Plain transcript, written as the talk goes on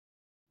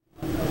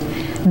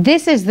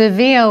This is the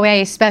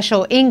VOA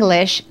Special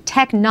English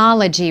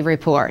Technology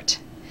Report.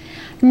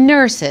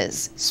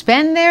 Nurses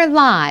spend their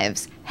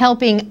lives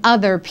helping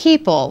other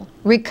people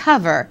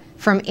recover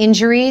from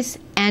injuries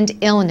and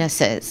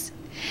illnesses.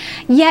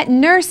 Yet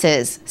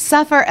nurses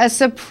suffer a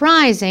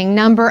surprising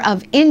number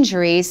of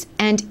injuries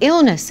and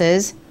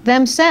illnesses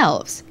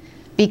themselves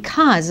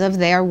because of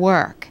their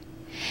work.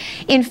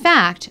 In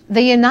fact,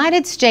 the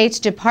United States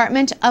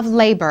Department of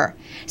Labor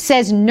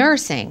says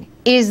nursing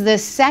is the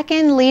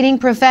second leading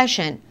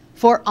profession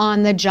for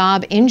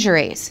on-the-job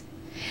injuries.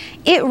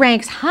 It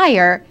ranks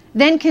higher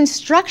than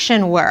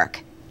construction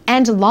work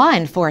and law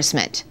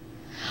enforcement.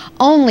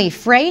 Only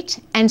freight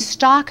and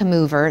stock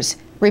movers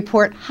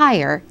report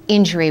higher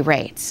injury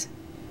rates.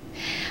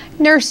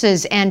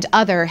 Nurses and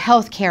other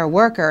healthcare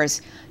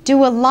workers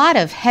do a lot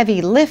of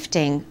heavy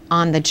lifting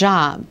on the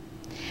job.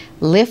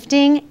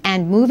 Lifting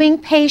and moving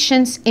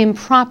patients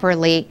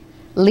improperly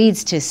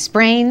leads to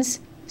sprains,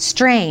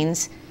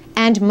 strains,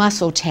 and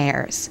muscle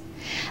tears,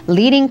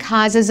 leading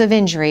causes of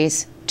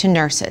injuries to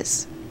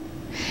nurses.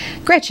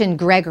 Gretchen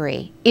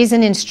Gregory is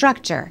an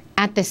instructor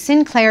at the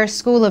Sinclair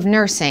School of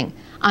Nursing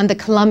on the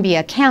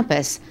Columbia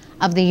campus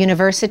of the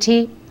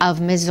University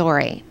of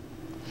Missouri.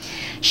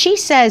 She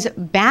says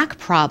back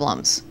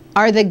problems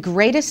are the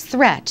greatest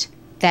threat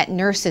that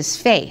nurses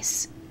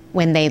face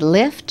when they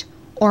lift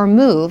or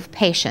move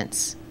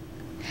patients.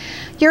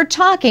 You're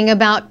talking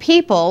about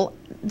people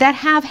that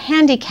have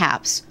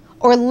handicaps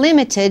or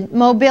limited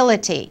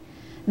mobility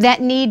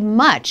that need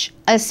much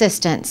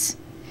assistance.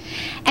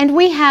 And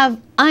we have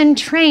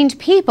untrained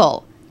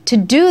people to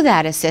do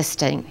that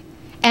assisting,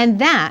 and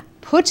that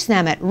puts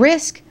them at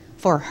risk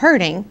for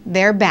hurting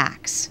their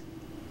backs.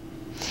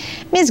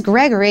 Ms.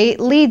 Gregory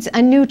leads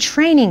a new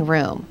training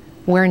room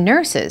where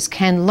nurses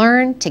can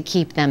learn to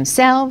keep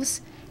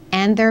themselves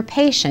and their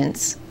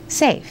patients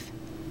safe.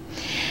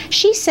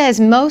 She says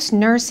most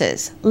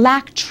nurses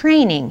lack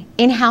training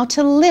in how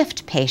to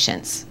lift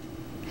patients.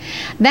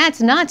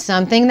 That's not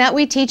something that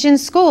we teach in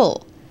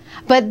school,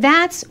 but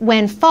that's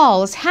when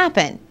falls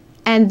happen,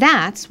 and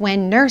that's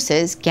when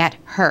nurses get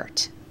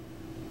hurt.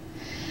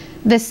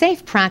 The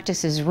Safe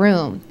Practices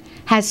room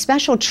has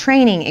special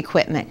training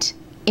equipment,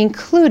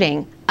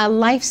 including a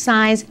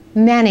life-size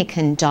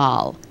mannequin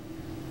doll.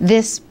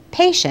 This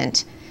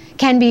patient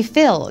can be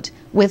filled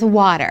with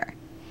water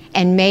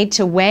and made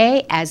to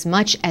weigh as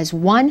much as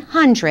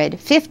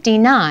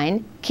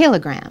 159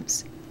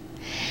 kilograms.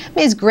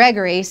 Ms.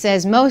 Gregory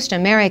says most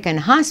American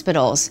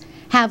hospitals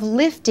have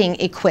lifting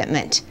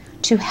equipment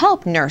to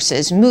help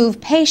nurses move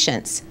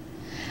patients,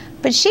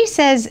 but she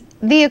says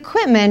the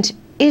equipment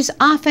is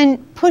often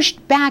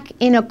pushed back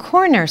in a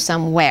corner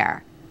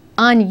somewhere,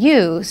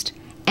 unused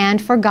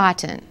and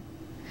forgotten.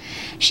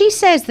 She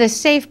says the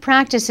Safe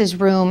Practices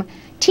room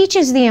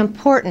teaches the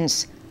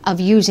importance of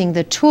using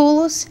the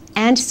tools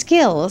and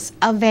skills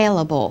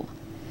available.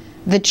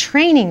 The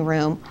training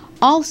room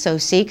also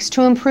seeks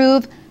to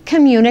improve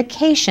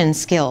communication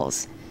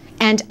skills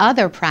and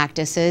other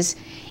practices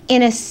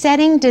in a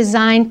setting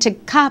designed to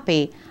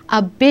copy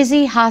a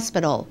busy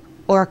hospital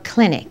or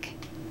clinic.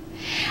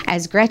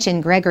 As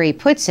Gretchen Gregory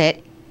puts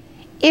it,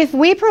 if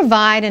we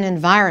provide an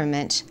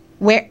environment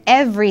where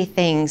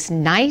everything's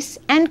nice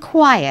and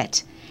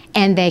quiet,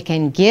 and they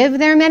can give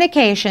their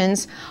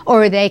medications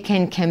or they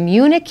can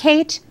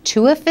communicate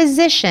to a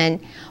physician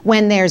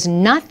when there's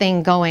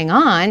nothing going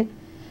on,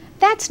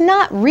 that's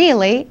not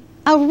really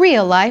a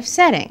real-life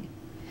setting.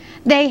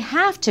 They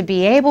have to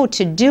be able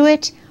to do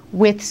it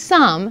with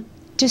some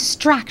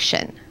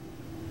distraction.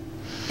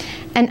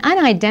 An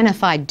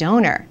unidentified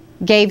donor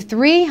gave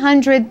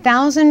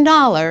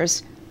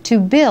 $300,000 to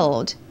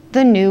build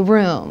the new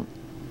room.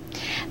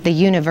 The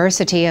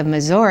University of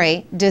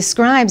Missouri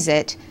describes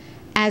it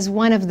as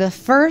one of the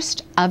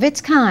first of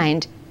its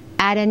kind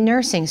at a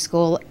nursing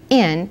school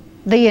in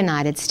the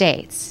United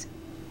States.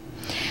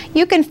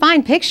 You can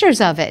find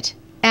pictures of it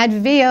at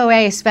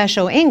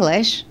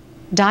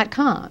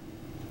voaspecialenglish.com.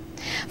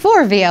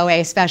 For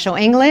VOA Special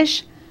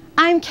English,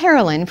 I'm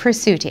Carolyn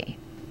Presutti.